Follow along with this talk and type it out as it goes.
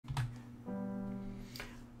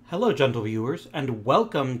Hello, gentle viewers, and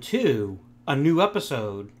welcome to a new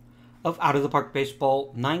episode of Out of the Park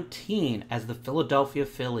Baseball 19 as the Philadelphia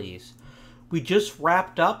Phillies. We just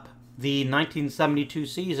wrapped up the 1972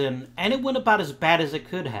 season, and it went about as bad as it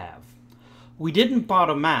could have. We didn't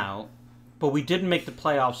bottom out, but we didn't make the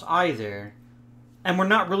playoffs either, and we're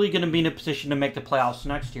not really going to be in a position to make the playoffs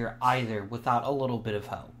next year either without a little bit of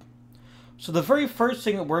help. So the very first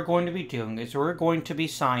thing that we're going to be doing is we're going to be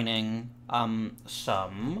signing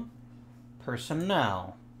some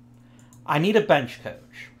personnel. I need a bench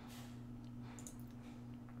coach.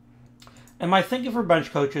 And my thinking for bench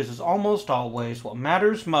coaches is almost always what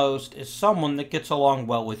matters most is someone that gets along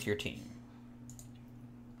well with your team.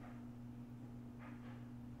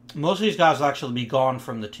 Most of these guys will actually be gone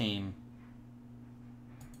from the team.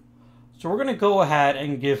 So we're going to go ahead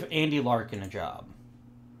and give Andy Larkin a job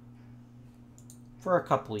for a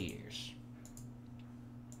couple of years.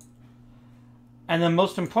 And then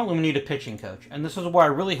most importantly, we need a pitching coach. And this is where I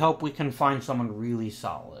really hope we can find someone really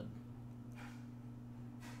solid.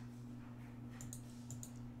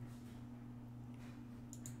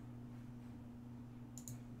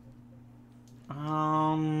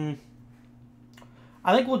 I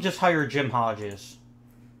think we'll just hire Jim Hodges.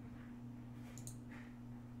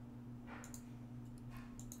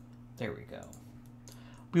 There we go.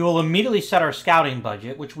 We will immediately set our scouting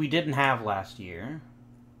budget, which we didn't have last year.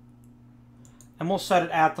 And we'll set it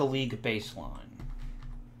at the league baseline.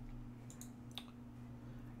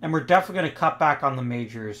 And we're definitely going to cut back on the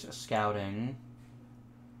majors scouting,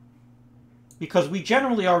 because we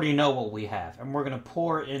generally already know what we have. And we're going to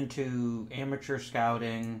pour into amateur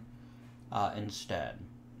scouting instead.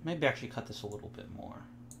 Maybe actually cut this a little bit more,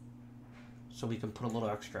 so we can put a little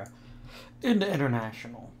extra into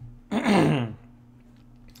international.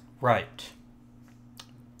 Right.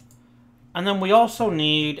 And then we also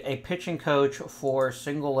need a pitching coach for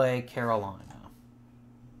Single-A Carolina.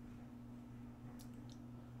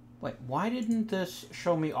 Wait, why didn't this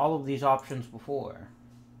show me all of these options before?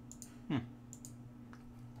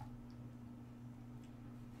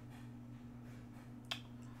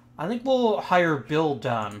 I think we'll hire Bill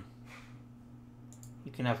Dunn.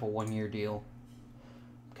 You can have a one-year deal.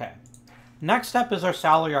 Okay. Next step is our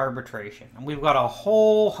salary arbitration. And we've got a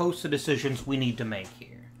whole host of decisions we need to make here.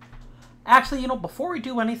 Actually, before we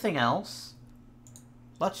do anything else,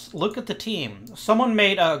 let's look at the team. Someone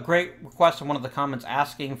made a great request in one of the comments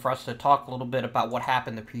asking for us to talk a little bit about what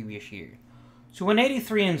happened the previous year. So in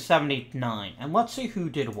 83 and 79, and let's see who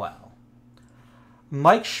did well.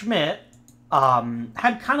 Mike Schmidt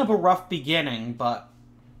had kind of a rough beginning, but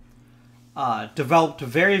developed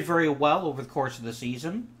very, very well over the course of the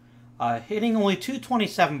season. Hitting only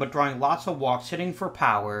 .227, but drawing lots of walks, hitting for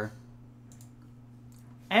power,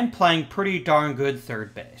 and playing pretty darn good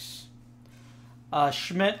third base.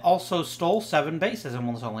 Schmidt also stole 7 bases and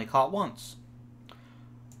was only caught once.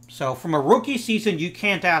 So from a rookie season, you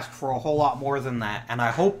can't ask for a whole lot more than that, and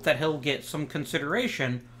I hope that he'll get some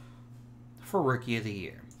consideration for Rookie of the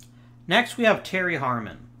Year. Next, we have Terry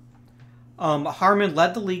Harmon. Harmon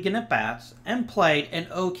led the league in at-bats and played an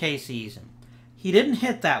okay season. He didn't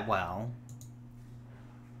hit that well,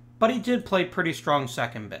 but he did play pretty strong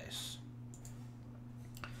second base.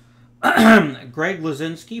 Greg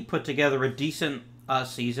Luzinski put together a decent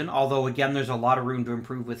season, although, again, there's a lot of room to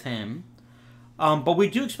improve with him. But we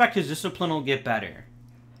do expect his discipline will get better.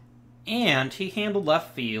 And he handled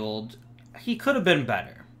left field. He could have been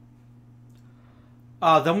better.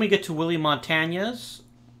 Then we get to Willie Montañez,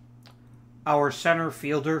 our center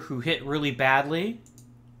fielder who hit really badly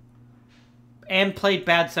and played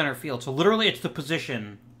bad center field. So literally it's the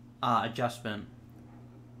position adjustment.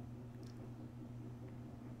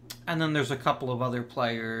 And then there's a couple of other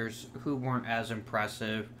players who weren't as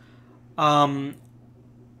impressive.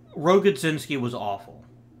 Rogodzinski was awful.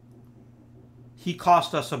 He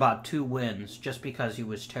cost us about 2 wins just because he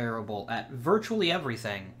was terrible at virtually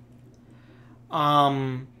everything.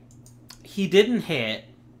 He didn't hit,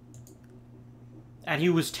 and he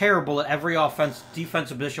was terrible at every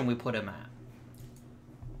defensive position we put him at.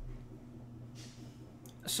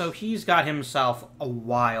 So he's got himself a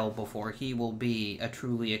while before he will be a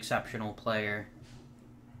truly exceptional player.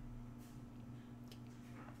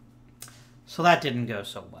 So that didn't go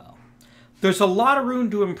so well. There's a lot of room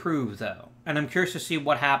to improve, though, and I'm curious to see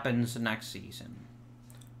what happens next season.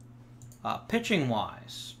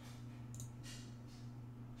 Pitching-wise,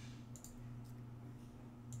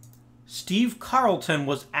 Steve Carlton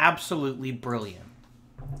was absolutely brilliant.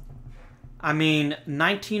 I mean,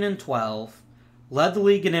 19 and 12. Led the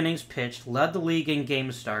league in innings pitched, led the league in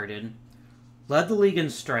games started, led the league in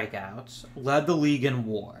strikeouts, led the league in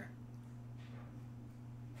WAR.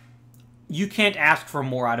 You can't ask for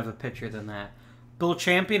more out of a pitcher than that. Bill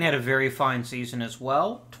Champion had a very fine season as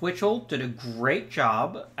well. Twitchell did a great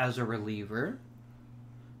job as a reliever.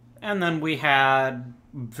 And then we had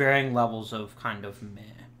varying levels of kind of meh.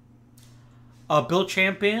 Bill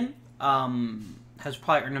Champion has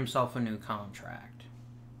probably earned himself a new contract.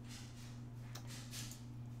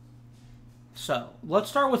 So, let's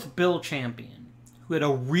start with Bill Champion, who had a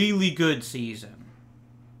really good season.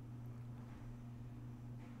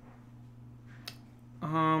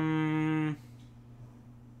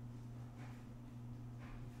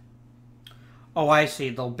 Oh, I see.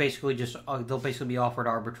 They'll basically be offered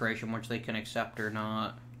arbitration, which they can accept or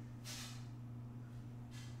not.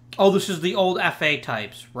 Oh, this is the old FA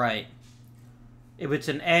types, right? If it's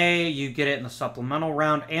an A, you get it in the supplemental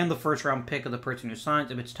round and the first round pick of the person who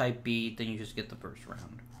signs. If it's type B, then you just get the first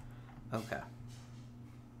round. Okay.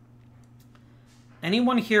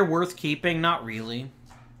 Anyone here worth keeping? Not really.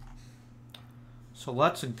 So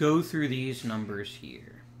let's go through these numbers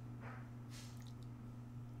here.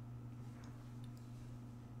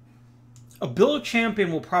 A Bill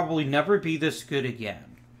Champion will probably never be this good again.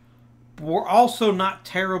 But we're also not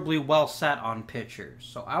terribly well set on pitchers.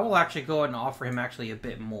 So I will actually go ahead and offer him actually a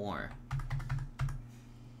bit more.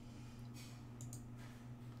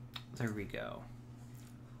 There we go.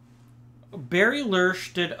 Barry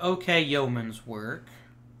Lurch did okay yeoman's work.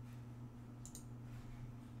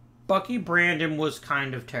 Bucky Brandon was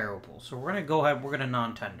kind of terrible. So we're going to go ahead, we're going to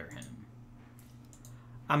non-tender him.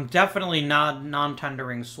 I'm definitely not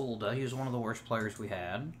non-tendering Sulda. He was one of the worst players we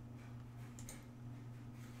had.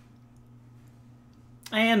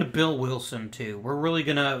 And Bill Wilson, too. We're really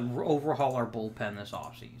going to overhaul our bullpen this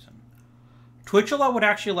offseason. Twitchell, I would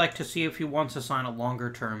actually like to see if he wants to sign a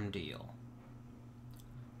longer-term deal.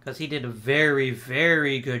 Because he did a very,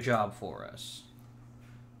 very good job for us.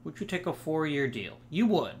 Would you take a 4-year deal? You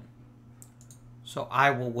would. So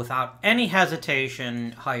I will, without any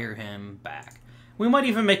hesitation, hire him back. We might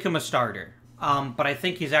even make him a starter. But I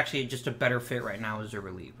think he's actually just a better fit right now as a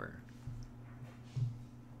reliever.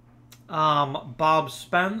 Bob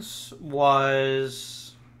Spence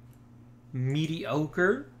was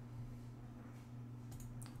mediocre.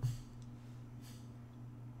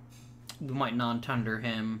 We might non-tender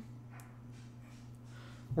him.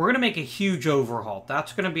 We're going to make a huge overhaul.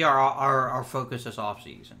 That's going to be our focus this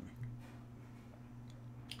offseason.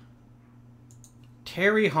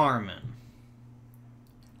 Terry Harmon.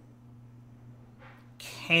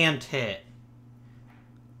 Can't hit.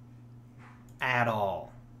 At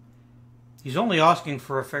all. He's only asking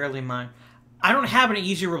for a fairly minor... I don't have an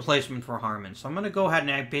easy replacement for Harmon, so I'm going to go ahead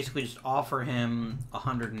and I basically just offer him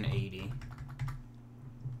 180.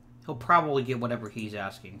 He'll probably get whatever he's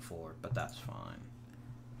asking for, but that's fine.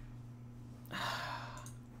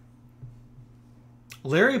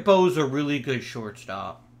 Larry Bowe's a really good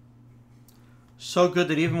shortstop. So good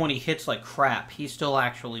that even when he hits like crap, he still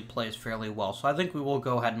actually plays fairly well. So I think we will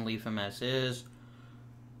go ahead and leave him as is.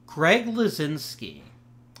 Greg Lazinski.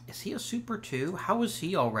 Is he a Super 2? How is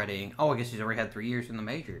he already? Oh, I guess he's already had 3 years in the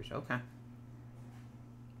majors. Okay.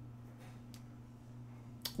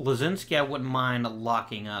 Lazinski, I wouldn't mind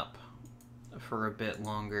locking up for a bit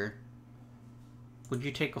longer. Would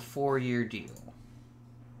you take a 4-year deal?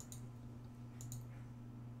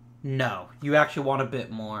 No. You actually want a bit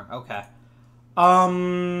more. Okay.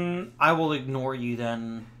 I will ignore you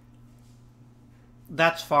then.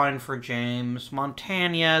 That's fine for James.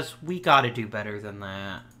 Montañez, we gotta do better than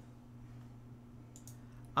that.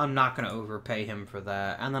 I'm not gonna overpay him for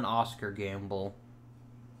that. And then Oscar Gamble.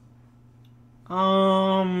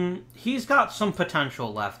 He's got some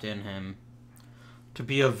potential left in him to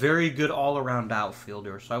be a very good all-around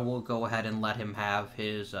outfielder, so I will go ahead and let him have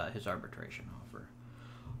his arbitration offer.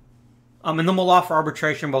 And then we'll offer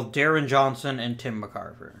arbitration both Darren Johnson and Tim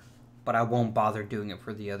McCarver, but I won't bother doing it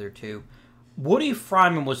for the other two. Woody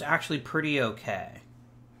Fryman was actually pretty okay.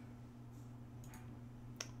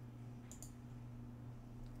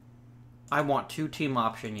 I want 2 team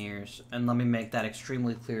option years, and let me make that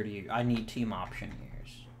extremely clear to you. I need team option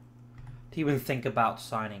years to even think about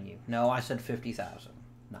signing you. No, I said 50,000,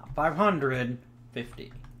 not 500,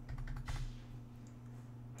 50.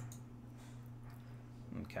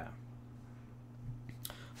 Okay.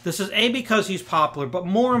 This is A, because he's popular, but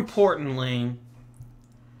more importantly,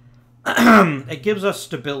 it gives us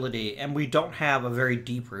stability, and we don't have a very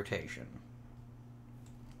deep rotation.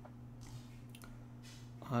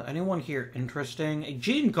 Anyone here interesting?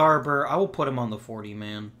 Gene Garber, I will put him on the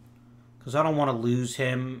 40-man. Because I don't want to lose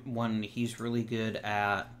him when he's really good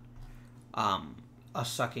at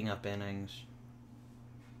sucking up innings.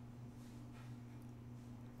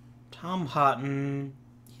 Tom Hutton,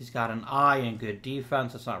 He's got an eye and good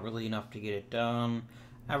defense. It's not really enough to get it done.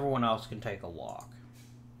 Everyone else can take a walk.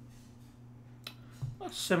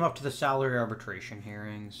 Let's sim up to the salary arbitration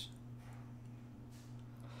hearings.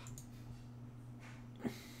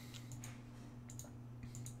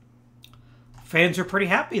 Fans are pretty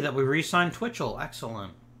happy that we re-signed Twitchell.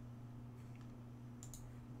 Excellent.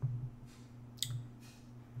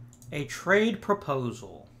 A trade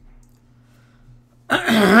proposal.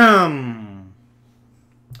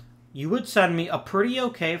 You would send me a pretty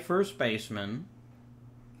okay first baseman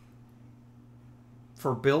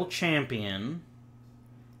for Bill Champion.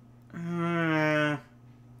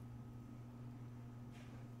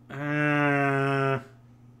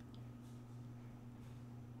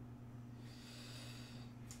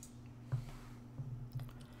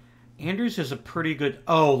 Andrews is a pretty good...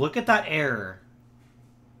 Oh, look at that error.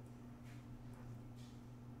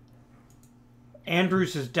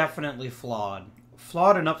 Andrews is definitely flawed.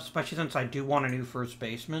 Flawed enough, especially since I do want a new first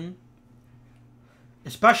baseman.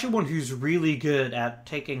 Especially one who's really good at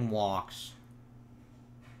taking walks.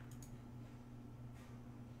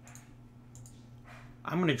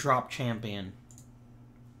 I'm going to drop Champion.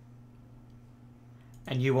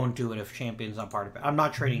 And you won't do it if Champion's not part of it. I'm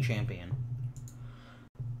not trading Champion.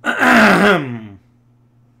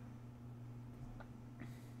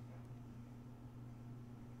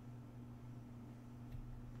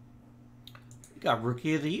 Got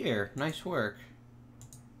Rookie of the Year. Nice work.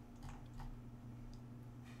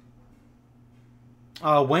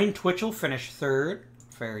 Wayne Twitchell finished third.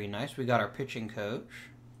 Very nice. We got our pitching coach.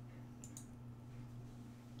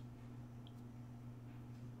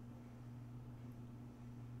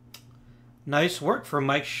 Nice work for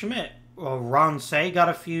Mike Schmidt. Well, Ron Say got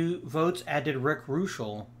a few votes, as did Rick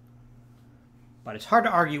Ruschel. But it's hard to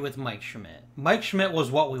argue with Mike Schmidt. Mike Schmidt was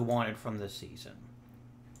what we wanted from this season.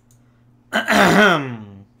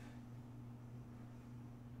 Oh,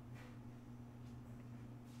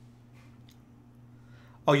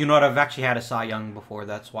 you know what? I've actually had a Cy Young before.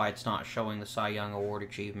 That's why it's not showing the Cy Young Award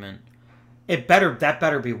achievement. That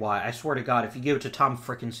better be why. I swear to God, if you give it to Tom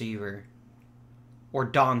frickin' Seaver or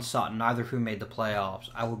Don Sutton, neither of whom made the playoffs,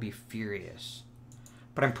 I would be furious.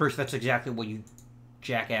 But I'm pretty sure that's exactly what you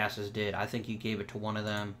jackasses did. I think you gave it to one of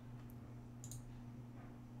them.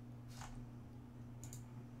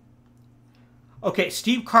 Okay,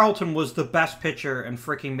 Steve Carlton was the best pitcher in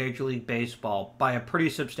freaking Major League Baseball by a pretty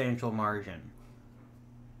substantial margin.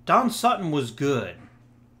 Don Sutton was good.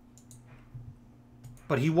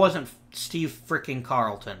 But he wasn't Steve freaking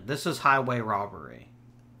Carlton. This is highway robbery.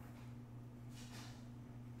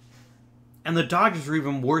 And the Dodgers were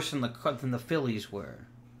even worse than the Phillies were.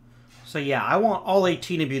 So yeah, I want all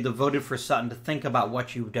 18 of you that voted for Sutton to think about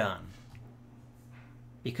what you've done.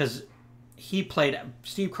 Because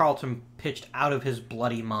Steve Carlton pitched out of his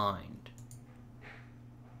bloody mind.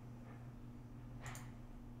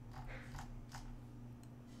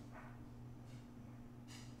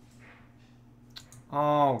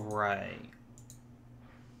 Alright.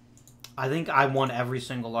 I think I won every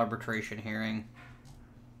single arbitration hearing.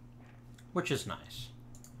 Which is nice.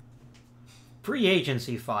 Free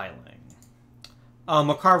agency filing.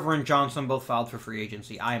 McCarver and Johnson both filed for free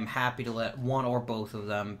agency. I am happy to let one or both of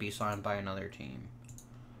them be signed by another team.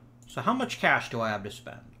 So how much cash do I have to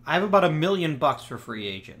spend? I have about $1 million for free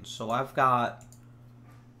agents. So I've got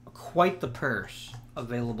quite the purse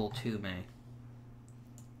available to me.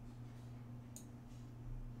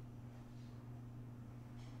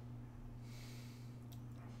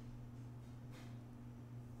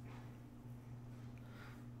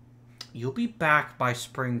 You'll be back by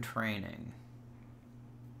spring training.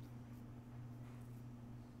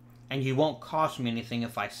 And you won't cost me anything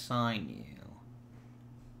if I sign you.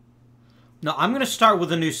 No, I'm going to start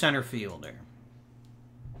with a new center fielder.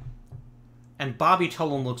 And Bobby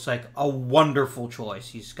Tolan looks like a wonderful choice.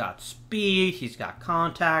 He's got speed, he's got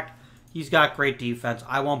contact, he's got great defense.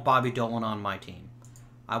 I want Bobby Dolan on my team.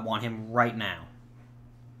 I want him right now.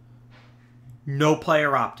 No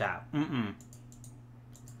player opt-out.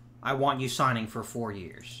 I want you signing for 4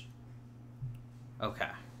 years. Okay.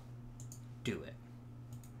 Do it.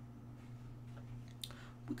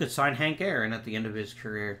 We could sign Hank Aaron at the end of his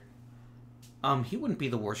career. He wouldn't be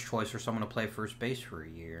the worst choice for someone to play first base for a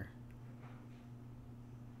year.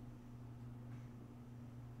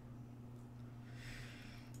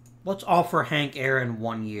 Let's offer Hank Aaron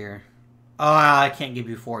 1 year. I can't give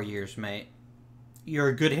you 4 years, mate. You're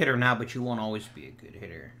a good hitter now, but you won't always be a good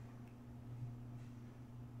hitter.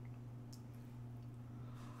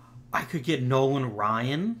 I could get Nolan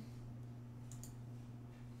Ryan.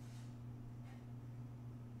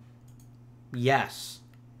 Yes.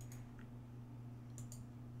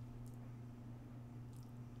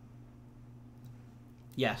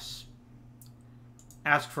 Yes.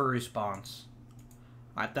 Ask for a response.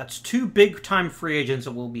 Alright, that's 2 big-time free agents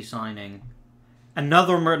that we'll be signing. And none of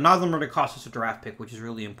them are going to cost us a draft pick, which is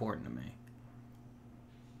really important to me.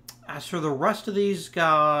 As for the rest of these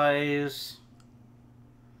guys,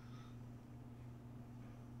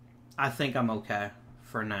 I think I'm okay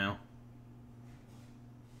for now.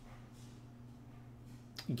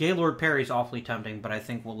 Gaylord Perry's awfully tempting, but I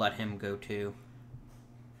think we'll let him go too.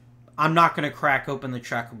 I'm not going to crack open the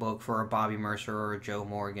checkbook for a Bobby Mercer or a Joe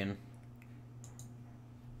Morgan.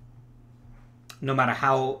 No matter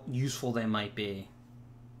how useful they might be.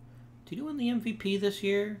 Did he win the MVP this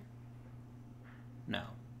year? No.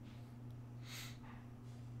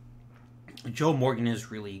 Joe Morgan is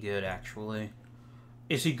really good, actually.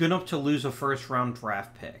 Is he good enough to lose a first-round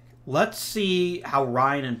draft pick? Let's see how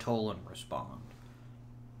Ryan and Tolan respond.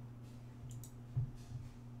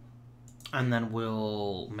 And then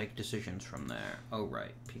we'll make decisions from there. Oh,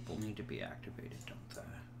 right. People need to be activated, don't they?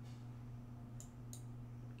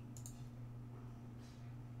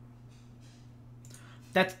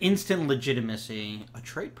 That's instant legitimacy. A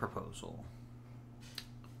trade proposal.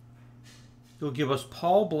 You'll give us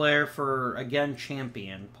Paul Blair for, again,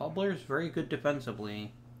 champion. Paul Blair is very good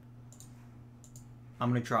defensively.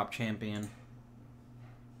 I'm going to drop champion.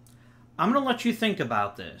 I'm going to let you think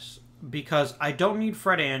about this. Because I don't need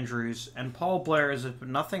Fred Andrews, and Paul Blair is, if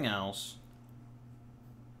nothing else,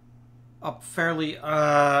 up fairly,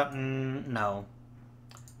 no.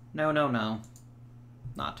 No.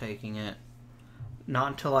 Not taking it.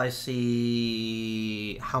 Not until I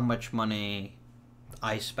see how much money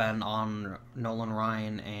I spend on Nolan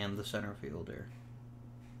Ryan and the center fielder.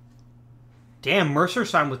 Damn, Mercer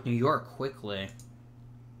signed with New York quickly.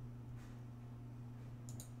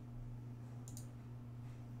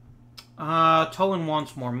 Tolan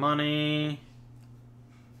wants more money.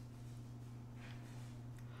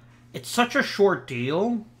 It's such a short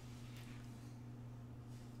deal.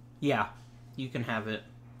 Yeah, you can have it.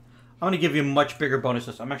 I'm going to give you much bigger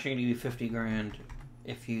bonuses. I'm actually going to give you 50 grand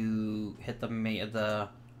if you hit the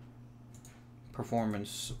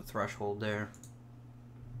performance threshold there.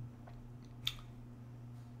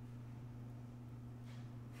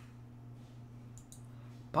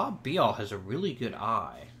 Bob Beal has a really good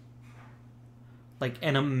eye. Like,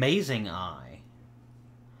 an amazing eye.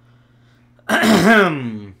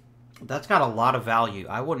 That's got a lot of value.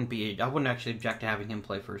 I wouldn't actually object to having him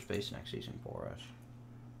play first base next season for us.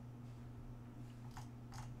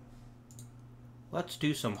 Let's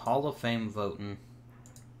do some Hall of Fame voting.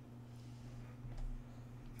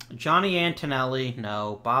 Johnny Antonelli,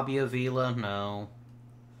 no. Bobby Avila, no.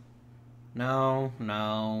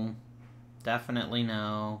 No. Definitely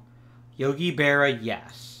no. Yogi Berra,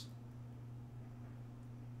 yes.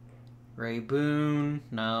 Ray Boone,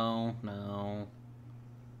 no.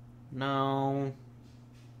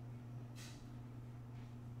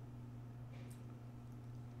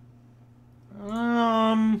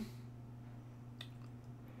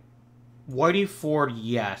 Whitey Ford,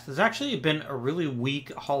 yes. There's actually been a really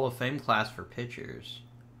weak Hall of Fame class for pitchers.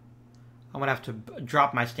 I'm going to have to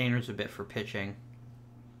drop my standards a bit for pitching.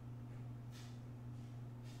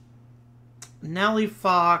 Nellie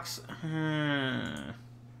Fox.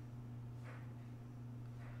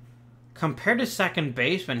 Compared to second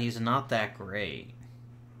baseman, he's not that great.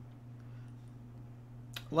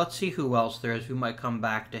 Let's see who else there is who might come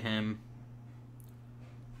back to him.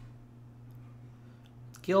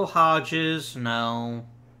 Gil Hodges, no.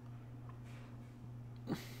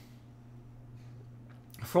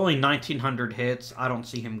 For only 1,900 hits, I don't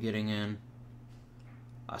see him getting in.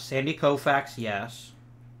 Sandy Koufax, yes.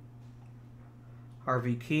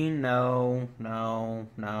 Harvey Keene, no.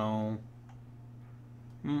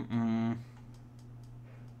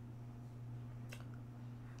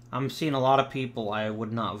 I'm seeing a lot of people I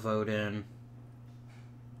would not vote in.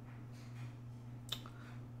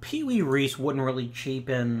 Pee Wee Reese wouldn't really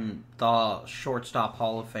cheapen the shortstop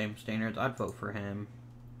Hall of Fame standards. I'd vote for him.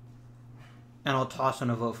 And I'll toss in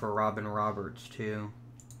a vote for Robin Roberts, too.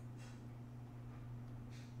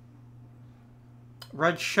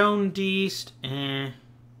 Red Schoendienst,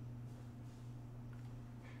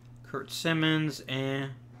 Kurt Simmons,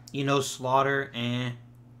 Slaughter,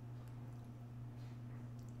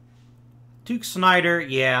 Duke Snyder,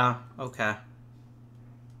 yeah, okay.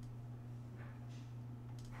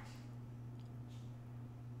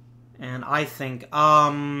 And I think,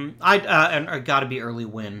 I gotta be early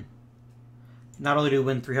win. Not only do we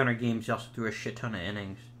win 300 games, you also threw a shit ton of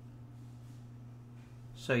innings.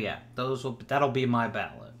 So yeah, that'll be my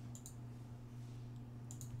ballot.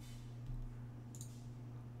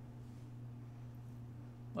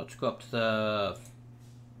 Let's go up to the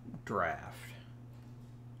draft.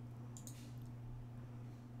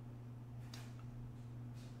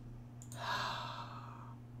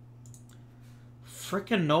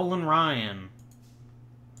 Frickin' Nolan Ryan.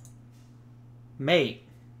 Mate.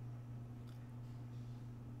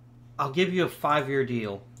 I'll give you a 5-year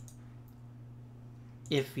deal.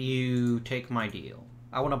 If you take my deal.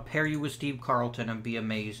 I want to pair you with Steve Carlton and be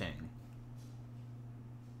amazing.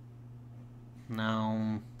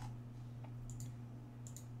 No.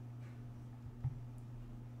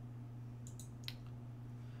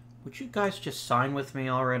 Would you guys just sign with me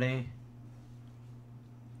already?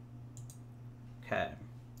 Okay.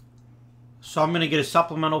 So I'm going to get a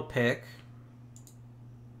supplemental pick.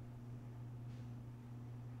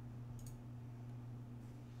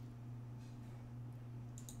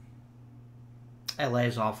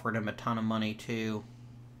 LA's offered him a ton of money too.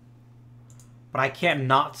 But I can't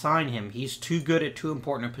not sign him. He's too good at too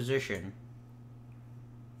important a position.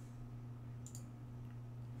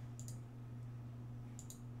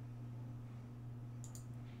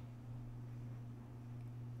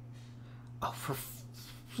 Oh, for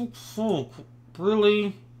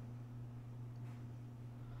really?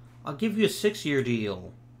 I'll give you a 6-year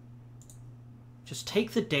deal. Just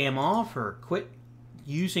take the damn offer. Quit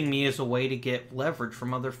using me as a way to get leverage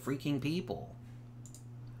from other freaking people.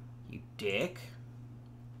 You dick.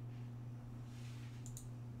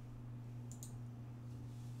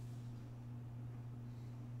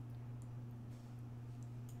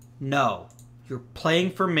 No. You're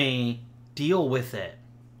playing for me. Deal with it.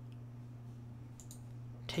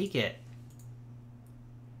 Take it.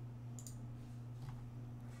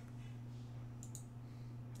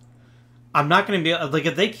 I'm not going to be... Like,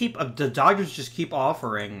 if they keep... the Dodgers just keep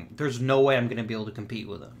offering, there's no way I'm going to be able to compete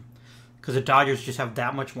with them. Because the Dodgers just have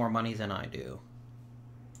that much more money than I do.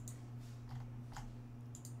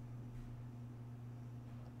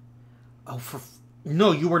 Oh, for...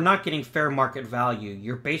 No, you are not getting fair market value.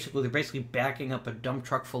 They're basically backing up a dump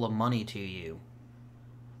truck full of money to you.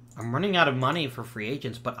 I'm running out of money for free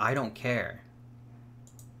agents, but I don't care.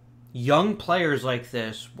 Young players like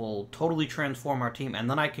this will totally transform our team, and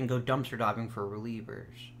then I can go dumpster diving for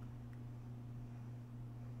relievers.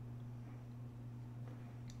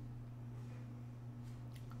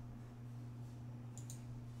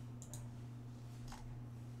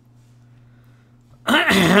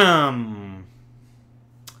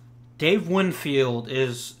 Dave Winfield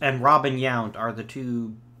and Robin Yount are the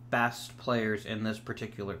two best players in this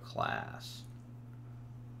particular class.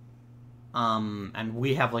 And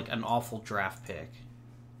we have like an awful draft pick.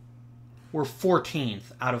 We're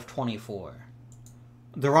 14th out of 24.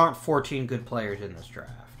 There aren't 14 good players in this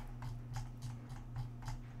draft.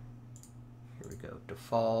 Here we go.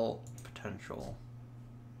 Default, potential.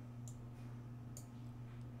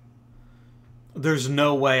 There's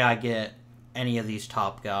no way I get any of these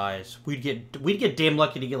top guys. We'd get damn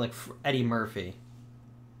lucky to get like Eddie Murphy.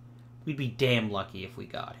 We'd be damn lucky if we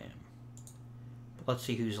got him. But let's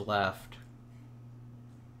see who's left.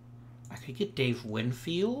 I could get Dave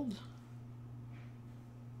Winfield.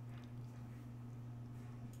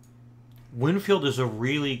 Winfield is a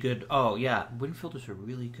really good... Oh, yeah. Winfield is a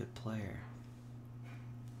really good player.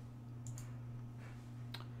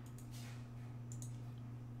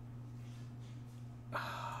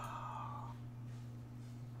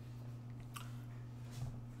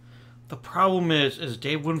 The problem is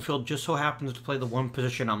Dave Winfield just so happens to play the one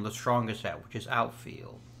position I'm the strongest at, which is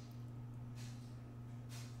outfield.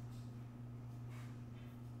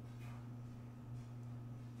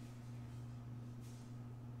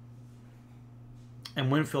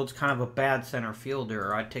 And Winfield's kind of a bad center fielder,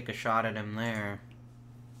 or I'd take a shot at him there.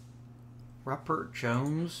 Rupert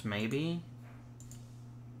Jones, maybe?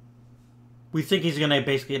 We think he's going to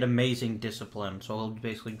basically get amazing discipline, so he'll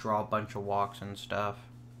basically draw a bunch of walks and stuff.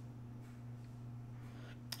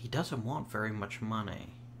 He doesn't want very much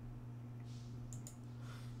money.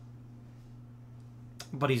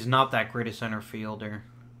 But he's not that great a center fielder.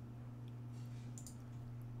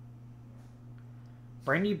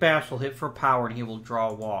 Brandy Bass will hit for power and he will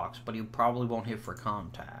draw walks, but he probably won't hit for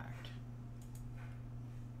contact.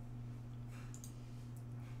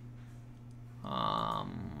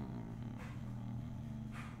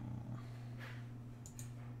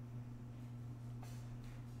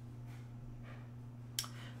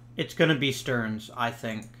 It's going to be Stearns, I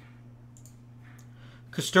think.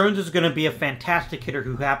 Because Stearns is going to be a fantastic hitter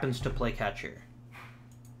who happens to play catcher.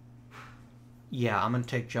 Yeah, I'm going to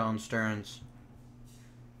take John Stearns.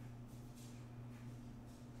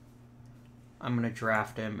 I'm going to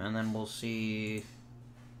draft him, and then we'll see.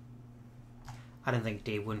 I didn't think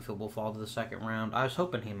Dave Winfield will fall to the second round. I was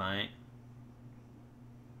hoping he might.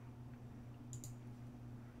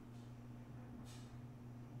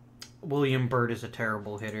 William Byrd is a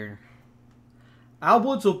terrible hitter. Al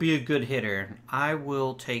Woods will be a good hitter. I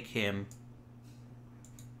will take him.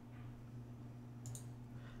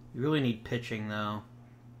 You really need pitching, though.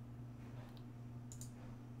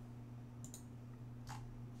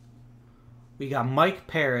 We got Mike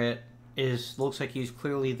Parrott. Looks like he's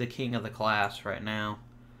clearly the king of the class right now.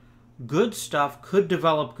 Good stuff. Could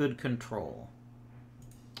develop good control.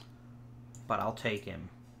 But I'll take him.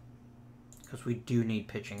 Because we do need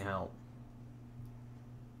pitching help.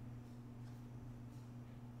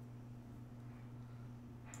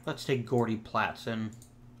 Let's take Gordy Platson.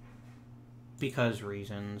 Because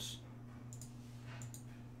reasons.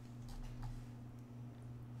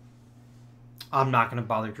 I'm not going to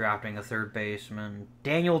bother drafting a third baseman.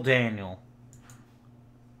 Daniel.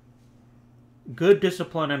 Good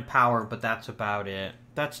discipline and power, but that's about it.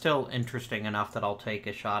 That's still interesting enough that I'll take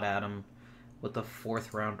a shot at him with the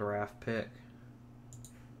 4th round draft pick.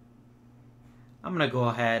 I'm going to go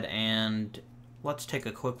ahead and let's take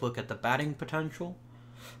a quick look at the batting potential.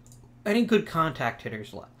 Any good contact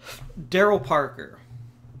hitters left? Darryl Parker.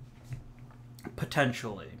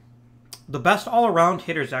 Potentially. The best all-around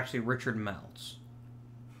hitter is actually Richard Meltz.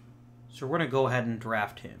 So we're going to go ahead and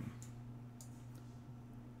draft him.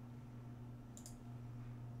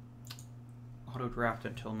 Auto draft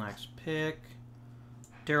until next pick.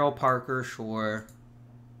 Darryl Parker, sure.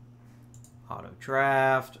 Auto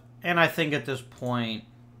draft. And I think at this point,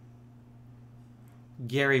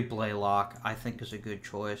 Gary Blaylock, I think, is a good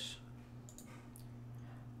choice.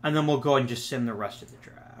 And then we'll go and just sim the rest of the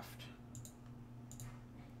draft.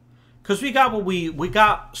 Because we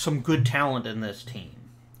got some good talent in this team.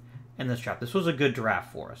 In this draft. This was a good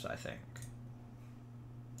draft for us, I think.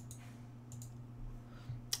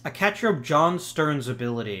 A catcher of John Stern's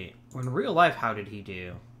ability. In real life, how did he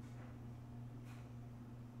do?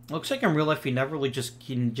 Looks like in real life he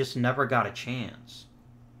just never got a chance.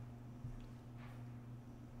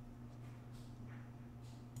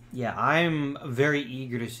 Yeah, I'm very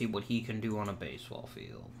eager to see what he can do on a baseball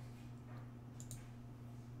field.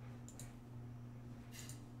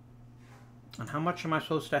 And how much am I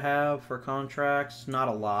supposed to have for contracts? Not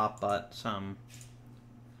a lot, but some.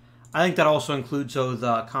 I think that also includes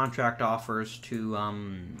the contract offers to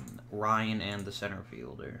Ryan and the center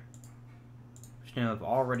fielder. Which I've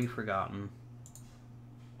already forgotten.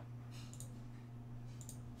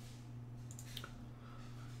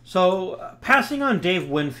 So, passing on Dave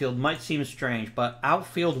Winfield might seem strange, but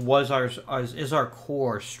outfield is our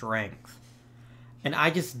core strength. And I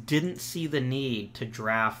just didn't see the need to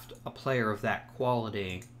draft a player of that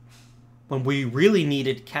quality when we really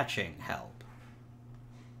needed catching help.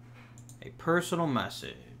 A personal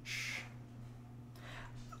message.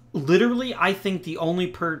 Literally, I think the only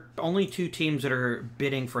 2 teams that are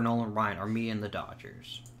bidding for Nolan Ryan are me and the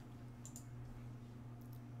Dodgers.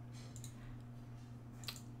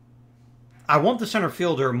 I want the center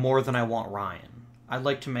fielder more than I want Ryan. I'd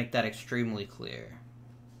like to make that extremely clear.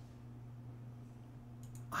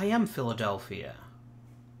 I am Philadelphia.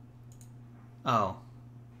 Oh.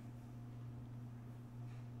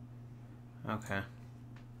 Okay.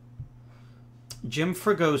 Jim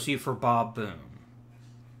Fregosi for Bob Boone.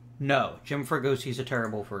 No, Jim Fregosi's a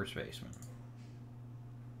terrible first baseman.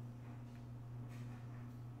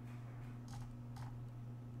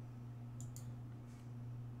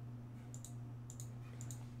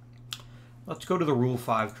 Let's go to the Rule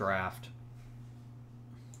 5 draft.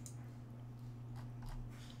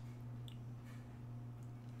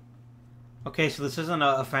 Okay, so this isn't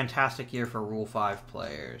a fantastic year for Rule 5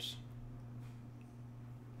 players.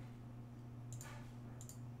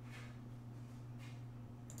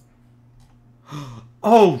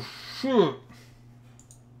 Oh, shit.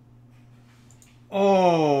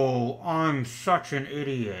 Oh, I'm such an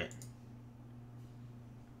idiot.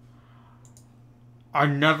 I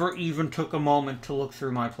never even took a moment to look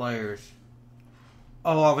through my players.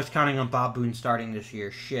 Oh, I was counting on Bob Boone starting this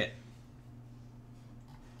year. Shit.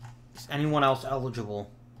 Is anyone else eligible?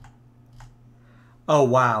 Oh,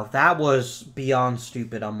 wow. That was beyond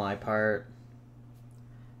stupid on my part.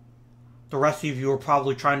 The rest of you are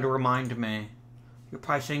probably trying to remind me. You're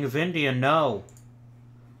probably saying, of India, no.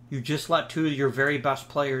 You just let 2 of your very best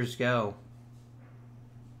players go.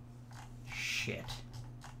 Shit.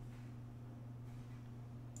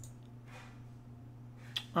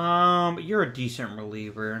 You're a decent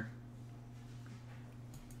reliever.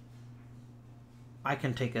 I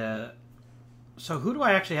can take a... So who do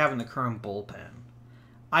I actually have in the current bullpen?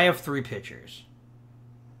 I have 3 pitchers.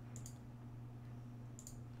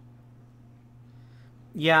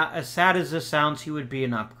 Yeah, as sad as this sounds, he would be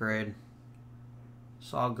an upgrade.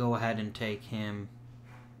 So I'll go ahead and take him.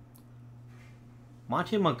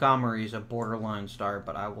 Monty Montgomery's a borderline start,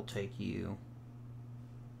 but I will take you.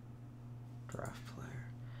 Draft player.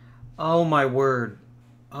 Oh, my word.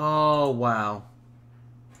 Oh, wow.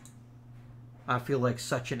 I feel like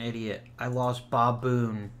such an idiot. I lost Bob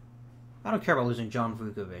Boone. I don't care about losing John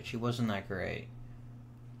Vukovic. He wasn't that great.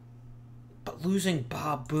 But losing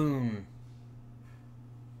Bob Boone.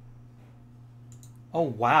 Oh,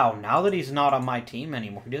 wow. Now that he's not on my team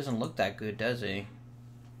anymore, he doesn't look that good, does he?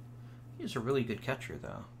 He's a really good catcher,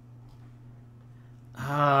 though.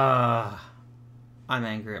 I'm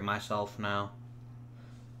angry at myself now.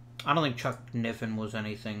 I don't think Chuck Niffen was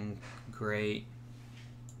anything great.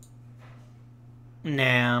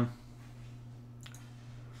 Nah.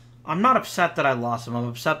 I'm not upset that I lost them. I'm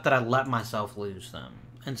upset that I let myself lose them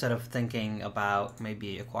instead of thinking about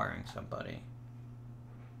maybe acquiring somebody.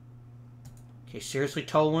 Okay, seriously,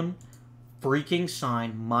 Tolan? Freaking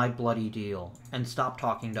sign my bloody deal and stop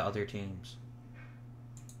talking to other teams.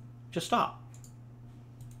 Just stop.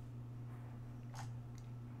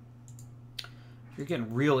 You're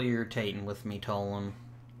getting real irritating with me, Tolan.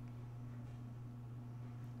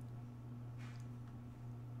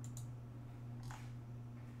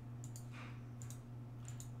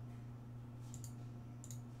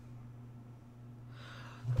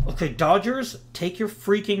 Okay, Dodgers, take your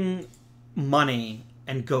freaking money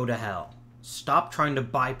and go to hell. Stop trying to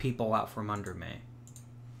buy people out from under me.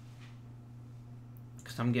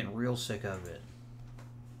 Because I'm getting real sick of it.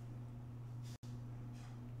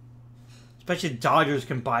 Especially Dodgers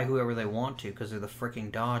can buy whoever they want to because they're the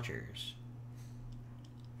freaking Dodgers.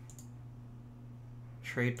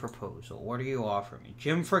 Trade proposal. What are you offering me?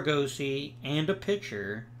 Jim Fregosi and a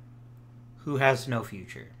pitcher who has no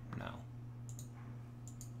future. No.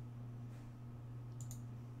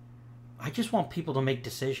 I just want people to make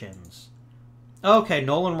decisions. Okay,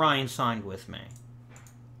 Nolan Ryan signed with me.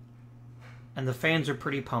 And the fans are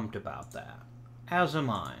pretty pumped about that. As am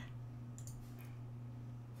I.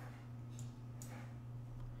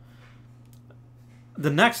 The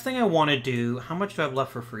next thing I want to do... How much do I have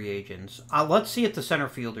left for free agents? Let's see if the center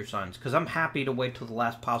fielder signs. Because I'm happy to wait till the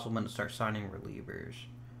last possible minute to start signing relievers.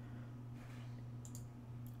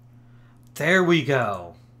 There we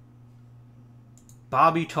go.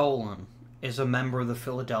 Bobby Tolan is a member of the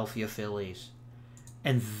Philadelphia Phillies.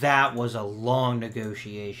 And that was a long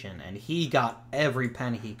negotiation. And he got every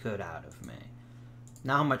penny he could out of me.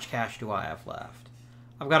 Now how much cash do I have left?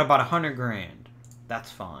 I've got about $100 grand. That's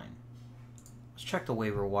fine. Let's check the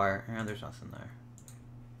waiver wire. There's nothing there.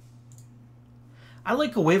 I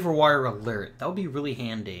like a waiver wire alert. That would be really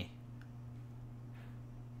handy.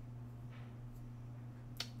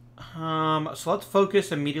 So let's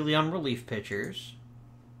focus immediately on relief pitchers.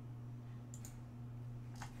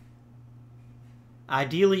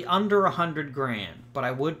 Ideally under $100 grand, but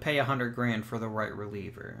I would pay $100 grand for the right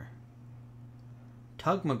reliever.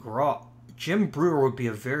 Tug McGraw. Jim Brewer would be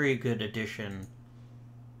a very good addition.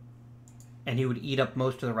 And he would eat up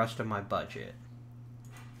most of the rest of my budget.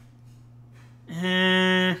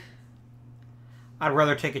 I'd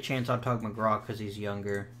rather take a chance on Tug McGraw because he's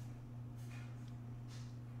younger.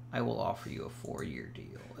 I will offer you a 4-year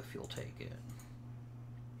deal if you'll take it.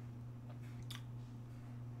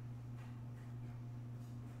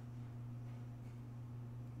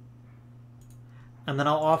 And then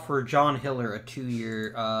I'll offer John Hiller a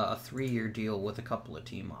 3-year deal with a couple of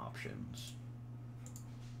team options.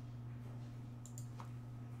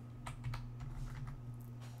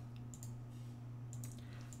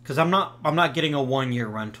 Because I'm not getting a 1-year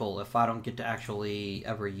rental if I don't get to actually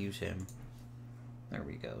ever use him. There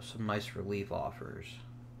we go. Some nice relief offers.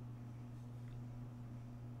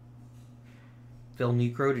 Phil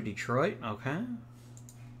Negro to Detroit. Okay.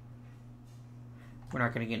 We're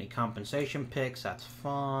not going to get any compensation picks. That's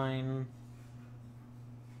fine.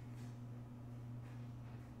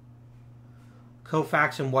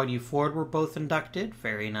 Koufax and Whitey Ford were both inducted.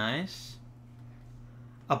 Very nice.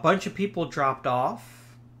 A bunch of people dropped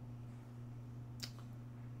off.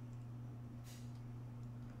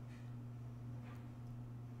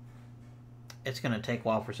 It's going to take a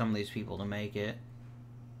while for some of these people to make it.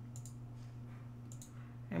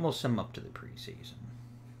 And we'll send them up to the preseason.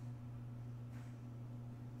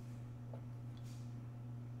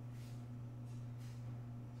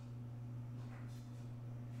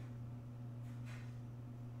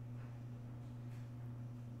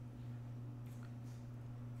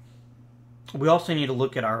 We also need to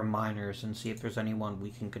look at our minors and see if there's anyone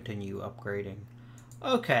we can continue upgrading.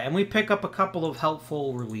 Okay, and we pick up a couple of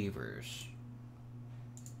helpful relievers.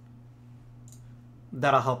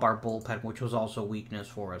 That'll help our bullpen, which was also a weakness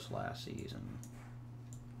for us last season.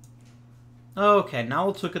 Okay, now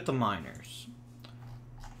let's look at the minors.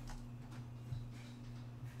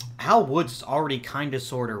 Al Woods is already kind of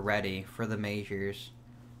sort of ready for the majors.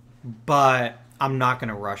 But I'm not going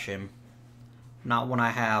to rush him. Not when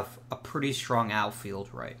I have a pretty strong outfield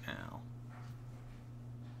right now.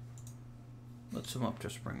 Let's him up to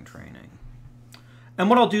spring training. And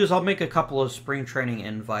what I'll do is I'll make a couple of spring training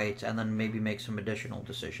invites and then maybe make some additional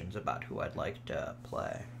decisions about who I'd like to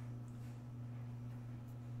play.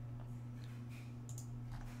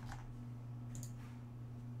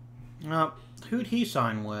 Who'd he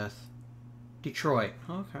sign with? Detroit.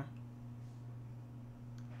 Okay.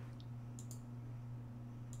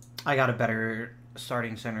 I got a better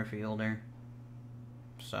starting center fielder.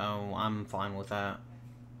 So I'm fine with that.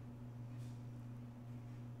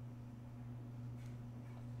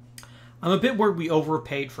 I'm a bit worried we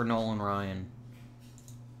overpaid for Nolan Ryan.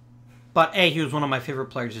 But A, he was one of my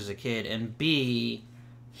favorite players as a kid, and B,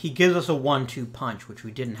 he gives us a 1-2 punch, which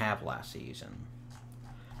we didn't have last season.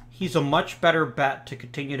 He's a much better bet to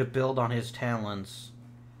continue to build on his talents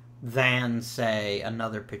than, say,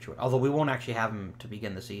 another pitcher. Although we won't actually have him to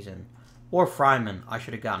begin the season. Or Fryman. I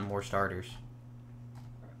should have gotten more starters.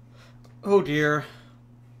 Oh, dear.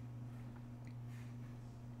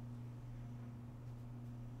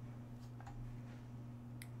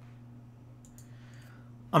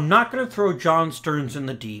 I'm not going to throw John Stearns in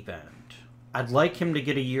the deep end. I'd like him to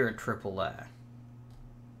get a year at AAA.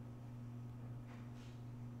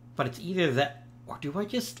 But it's either that, or do I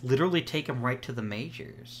just literally take him right to the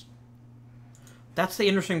majors? That's the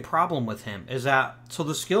interesting problem with him, is that, so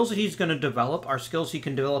the skills that he's going to develop are skills he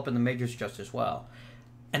can develop in the majors just as well.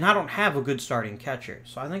 And I don't have a good starting catcher,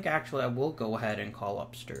 so I think actually I will go ahead and call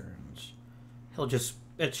up Stearns.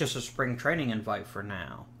 It's just a spring training invite for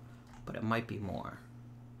now, but it might be more.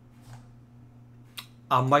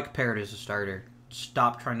 Mike Parrott is a starter.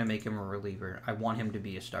 Stop trying to make him a reliever. I want him to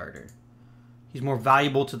be a starter. He's more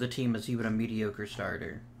valuable to the team as even a mediocre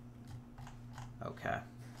starter. Okay.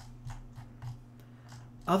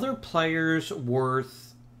 Other players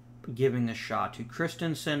worth giving a shot to.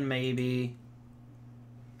 Christensen, maybe.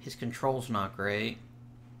 His control's not great.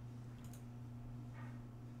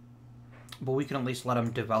 But we can at least let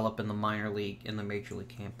him develop in the minor league, in the major league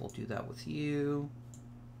camp. We'll do that with you.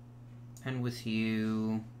 And with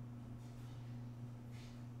you.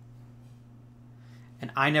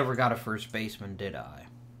 And I never got a first baseman, did I?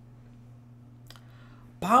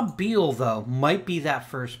 Bob Beal, though, might be that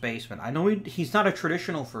first baseman. I know he's not a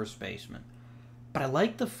traditional first baseman. But I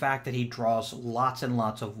like the fact that he draws lots and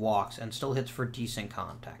lots of walks and still hits for decent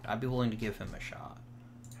contact. I'd be willing to give him a shot.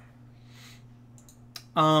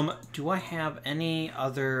 Do I have any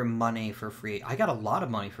other money for free? I got a lot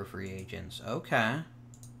of money for free agents. Okay.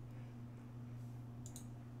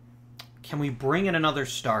 Can we bring in another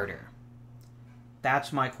starter?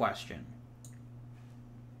 That's my question.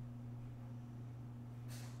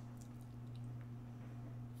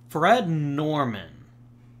 Fred Norman.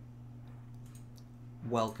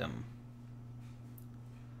 Welcome.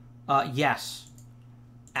 Yes.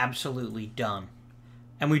 Absolutely done.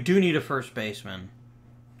 And we do need a first baseman.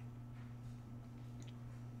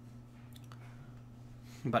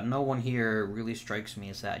 But no one here really strikes me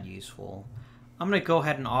as that useful. I'm going to go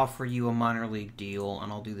ahead and offer you a minor league deal,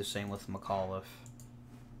 and I'll do the same with McAuliffe.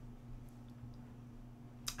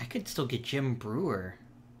 I could still get Jim Brewer.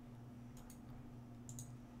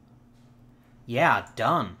 Yeah,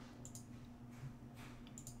 done.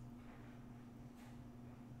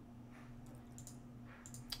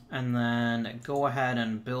 And then go ahead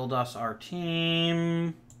and build us our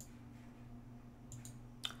team.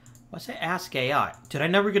 What's it? Ask AI. Did I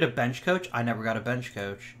never get a bench coach? I never got a bench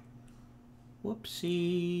coach.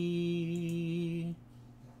 Whoopsie.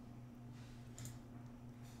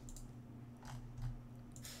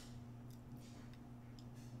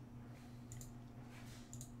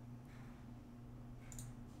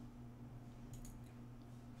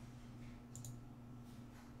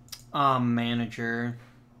 Manager.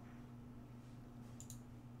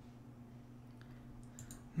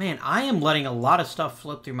 Man, I am letting a lot of stuff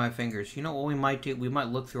flip through my fingers. You know what we might do? We might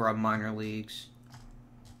look through our minor leagues.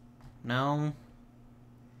 No?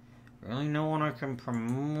 Really no one I can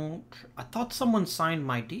promote? I thought someone signed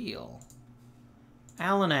my deal.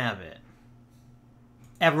 Alan Abbott.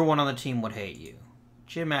 Everyone on the team would hate you.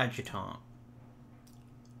 Jim Adjutant.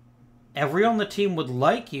 Everyone on the team would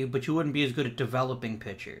like you, but you wouldn't be as good at developing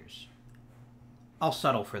pitchers. I'll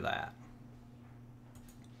settle for that.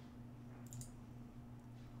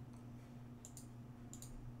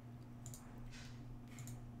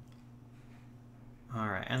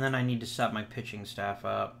 Alright, and then I need to set my pitching staff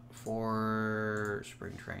up for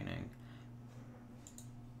spring training.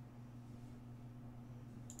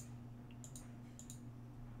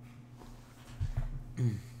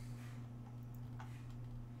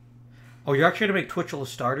 Oh, you're actually going to make Twitchell a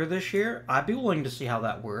starter this year? I'd be willing to see how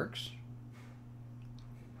that works.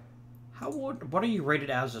 What are you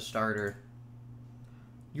rated as a starter?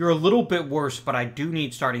 You're a little bit worse, but I do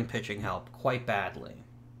need starting pitching help quite badly.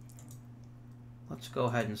 Let's go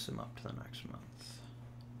ahead and sim up to the next month.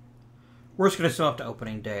 We're just going to sim up to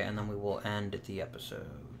opening day, and then we will end the episode.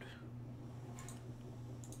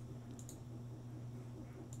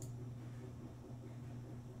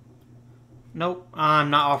 Nope, I'm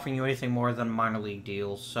not offering you anything more than minor league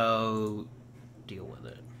deals, so deal with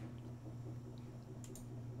it.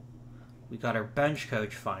 We got our bench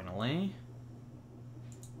coach finally.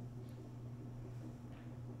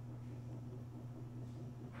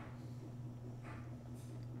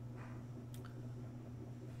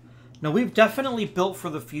 Now, we've definitely built for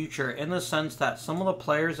the future in the sense that some of the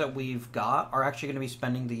players that we've got are actually going to be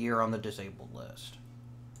spending the year on the disabled list.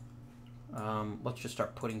 Let's just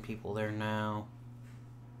start putting people there now.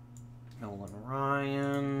 Nolan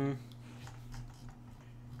Ryan.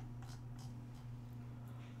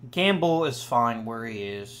 Gamble is fine where he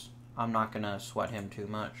is. I'm not going to sweat him too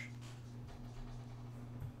much.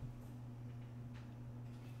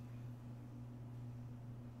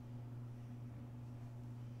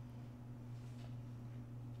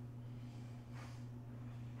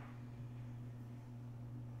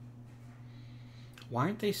 Why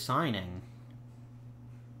aren't they signing?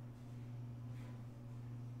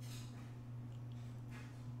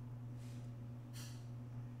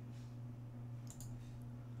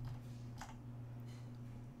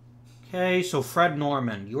 Okay, so Fred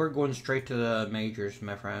Norman, you are going straight to the majors,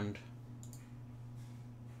 my friend.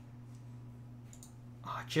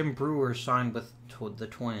 Oh, Jim Brewer signed with the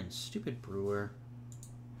Twins. Stupid Brewer.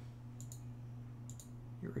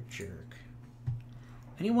 You're a jerk.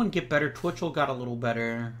 Anyone get better? Twitchell got a little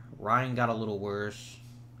better. Ryan got a little worse.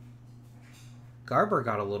 Garber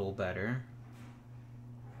got a little better.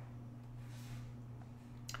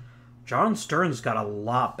 John Stearns got a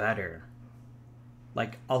lot better.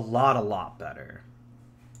 Like, a lot better.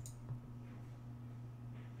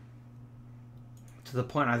 To the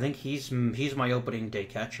point, I think he's my opening day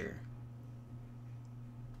catcher.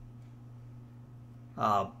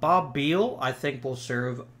 Bob Beal, I think, will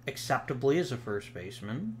serve acceptably as a first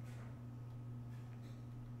baseman.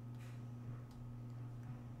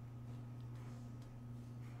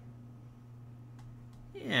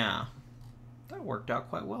 Yeah. That worked out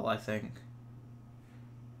quite well, I think.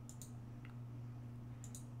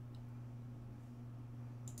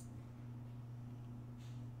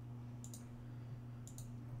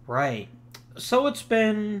 Right. So it's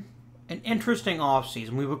been an interesting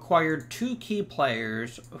offseason. We've acquired 2 key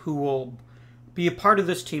players who will be a part of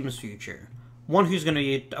this team's future. One who's going to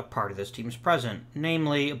be a part of this team's present,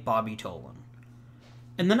 namely Bobby Tolan.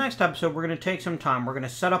 In the next episode, we're going to take some time. We're going to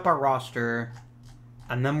set up our roster,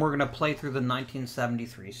 and then we're going to play through the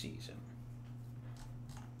 1973 season.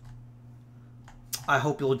 I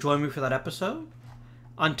hope you'll join me for that episode.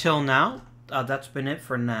 Until now, that's been it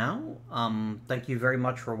for now. Thank you very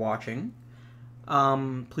much for watching.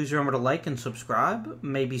 Please remember to like and subscribe.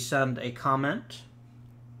 Maybe send a comment.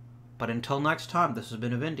 But until next time, this has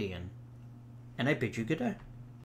been Avindian, and I bid you good day.